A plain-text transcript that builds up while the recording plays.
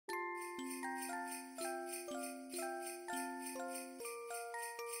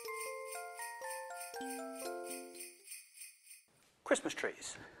Christmas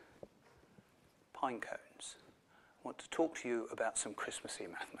trees, pine cones. I want to talk to you about some Christmassy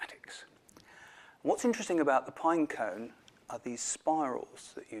mathematics. What's interesting about the pine cone are these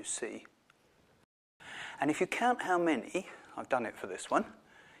spirals that you see. And if you count how many, I've done it for this one,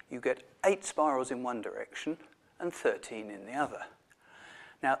 you get 8 spirals in one direction and 13 in the other.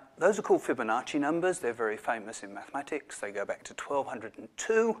 Now, those are called Fibonacci numbers. They're very famous in mathematics. They go back to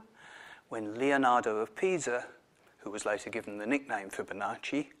 1202, when Leonardo of Pisa, who was later given the nickname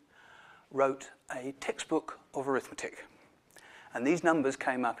Fibonacci, wrote a textbook of arithmetic. And these numbers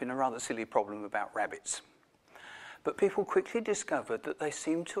came up in a rather silly problem about rabbits. But people quickly discovered that they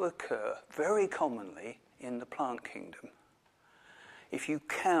seem to occur very commonly in the plant kingdom. If you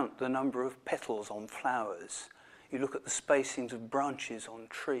count the number of petals on flowers, you look at the spacings of branches on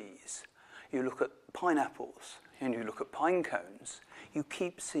trees, you look at pineapples, and you look at pine cones, you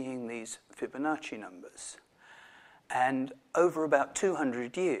keep seeing these Fibonacci numbers. And over about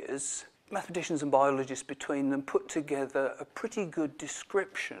 200 years, mathematicians and biologists between them put together a pretty good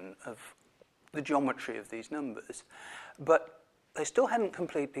description of the geometry of these numbers, but they still hadn't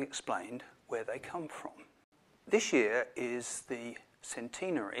completely explained where they come from. This year is the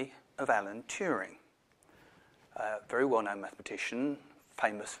centenary of Alan Turing, a very well-known mathematician,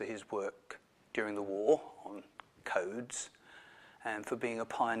 famous for his work during the war on codes and for being a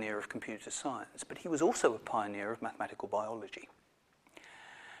pioneer of computer science. But he was also a pioneer of mathematical biology.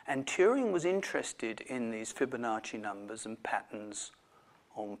 And Turing was interested in these Fibonacci numbers and patterns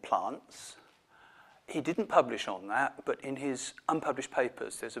on plants. He didn't publish on that, but in his unpublished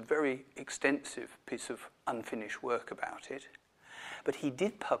papers, there's a very extensive piece of unfinished work about it. But he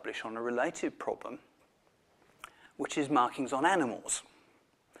did publish on a related problem, which is markings on animals.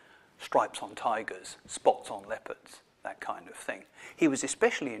 Stripes on tigers, spots on leopards, that kind of thing. He was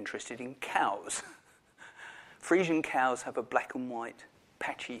especially interested in cows. Frisian cows have a black and white,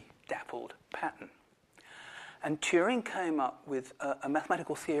 patchy, dappled pattern. And Turing came up with a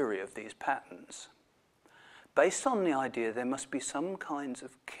mathematical theory of these patterns, based on the idea there must be some kinds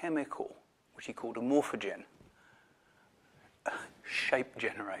of chemical, which he called a morphogen, a shape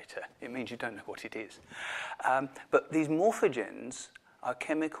generator. It means you don't know what it is. But these morphogens are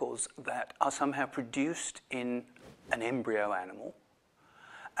chemicals that are somehow produced in an embryo animal,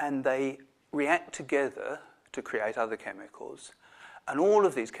 and they react together to create other chemicals, and all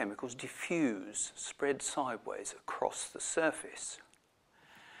of these chemicals diffuse, spread sideways across the surface.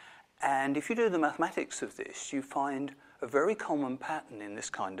 And if you do the mathematics of this, you find a very common pattern in this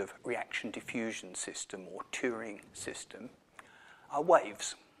kind of reaction diffusion system or Turing system are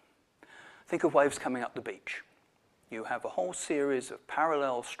waves. Think of waves coming up the beach. You have a whole series of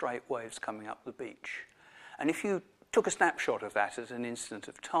parallel straight waves coming up the beach. And if you took a snapshot of that at an instant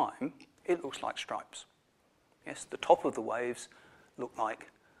of time, it looks like stripes. Yes, the top of the waves look like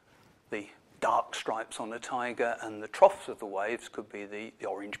the dark stripes on a tiger, and the troughs of the waves could be the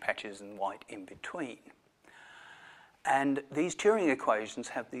orange patches and white in between. And these Turing equations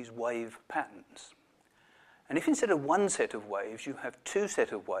have these wave patterns. And if instead of one set of waves, you have 2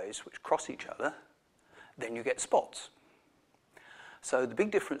 sets of waves which cross each other, then you get spots. So the big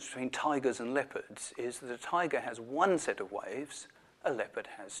difference between tigers and leopards is that a tiger has 1 set of waves, a leopard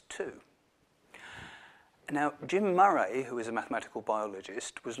has 2. Now, Jim Murray, who is a mathematical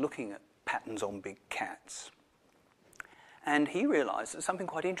biologist, was looking at patterns on big cats. And he realized that something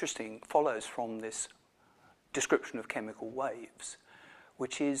quite interesting follows from this description of chemical waves,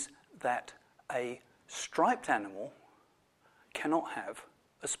 which is that a striped animal cannot have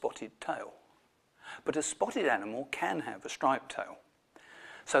a spotted tail. But a spotted animal can have a striped tail.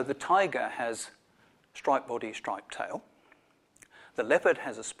 So the tiger has striped body, striped tail. The leopard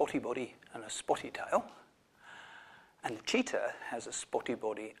has a spotty body and a spotty tail. And the cheetah has a spotty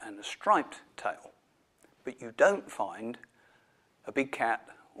body and a striped tail. But you don't find a big cat,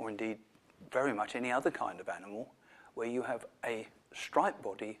 or indeed very much any other kind of animal, where you have a striped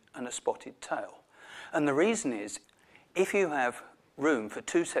body and a spotted tail. And the reason is, if you have room for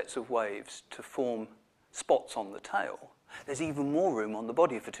 2 sets of waves to form spots on the tail, there's even more room on the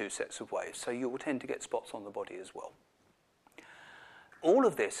body for 2 sets of waves, so you will tend to get spots on the body as well. All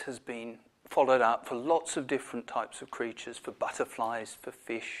of this has been followed up for lots of different types of creatures, for butterflies, for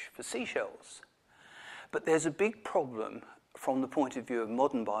fish, for seashells. But there's a big problem from the point of view of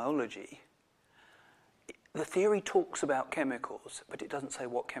modern biology. The theory talks about chemicals, but it doesn't say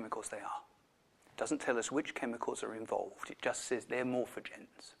what chemicals they are. It doesn't tell us which chemicals are involved. It just says they're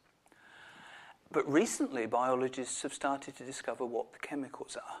morphogens. But recently, biologists have started to discover what the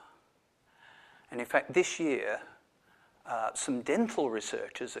chemicals are. And in fact, this year, some dental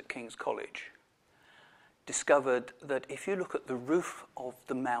researchers at King's College discovered that if you look at the roof of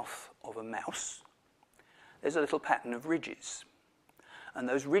the mouth of a mouse, there's a little pattern of ridges. And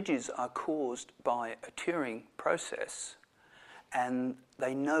those ridges are caused by a tearing process, and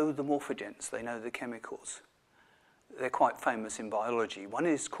they know the morphogens, they know the chemicals. They're quite famous in biology. One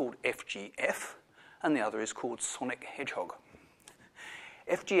is called FGF, and the other is called sonic hedgehog.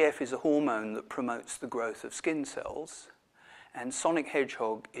 FGF is a hormone that promotes the growth of skin cells, and sonic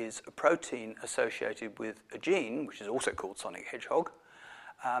hedgehog is a protein associated with a gene, which is also called sonic hedgehog,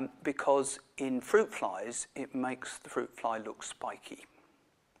 because in fruit flies, it makes the fruit fly look spiky.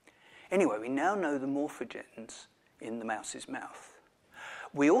 Anyway, we now know the morphogens in the mouse's mouth.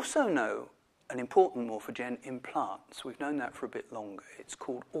 We also know an important morphogen in plants. We've known that for a bit longer. It's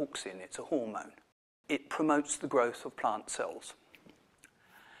called auxin. It's a hormone. It promotes the growth of plant cells.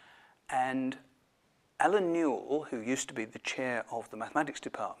 And Alan Newell, who used to be the chair of the mathematics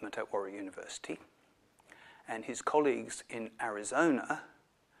department at Warwick University, and his colleagues in Arizona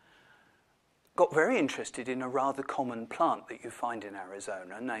got very interested in a rather common plant that you find in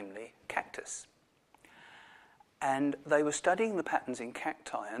Arizona, namely cactus. And they were studying the patterns in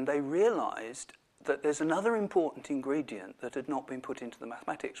cacti, and they realized that there's another important ingredient that had not been put into the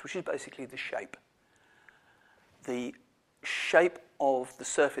mathematics, which is basically the shape. The shape of the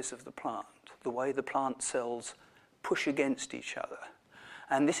surface of the plant, the way the plant cells push against each other.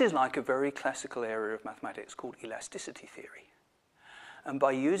 And this is like a very classical area of mathematics called elasticity theory. And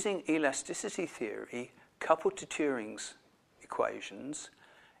by using elasticity theory coupled to Turing's equations,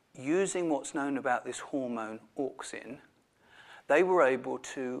 using what's known about this hormone auxin, they were able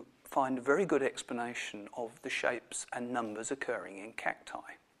to find a very good explanation of the shapes and numbers occurring in cacti.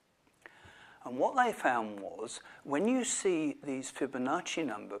 And what they found was, when you see these Fibonacci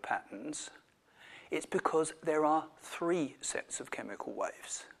number patterns, it's because there are 3 sets of chemical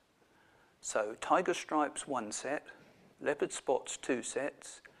waves. So tiger stripes, 1 set, leopard spots, 2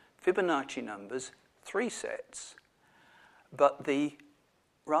 sets, Fibonacci numbers, 3 sets. But the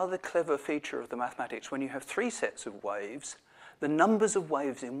rather clever feature of the mathematics, when you have 3 sets of waves, the numbers of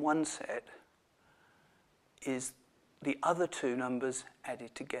waves in 1 set is the other 2 numbers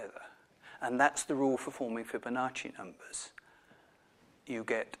added together. And that's the rule for forming Fibonacci numbers. You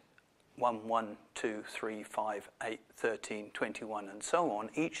get 1, 1, 2, 3, 5, 8, 13, 21, and so on.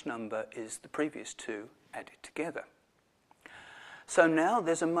 Each number is the previous 2 added together. So now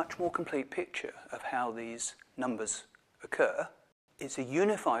there's a much more complete picture of how these numbers occur. It's a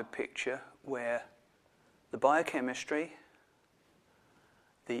unified picture where the biochemistry,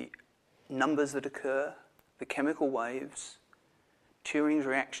 the numbers that occur, the chemical waves, Turing's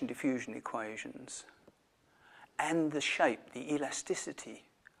reaction diffusion equations, and the shape, the elasticity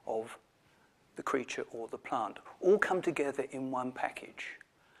of the creature or the plant all come together in one package.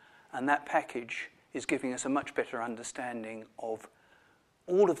 And that package is giving us a much better understanding of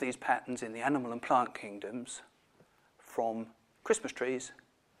all of these patterns in the animal and plant kingdoms, from Christmas trees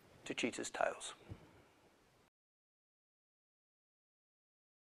to cheetahs' tails.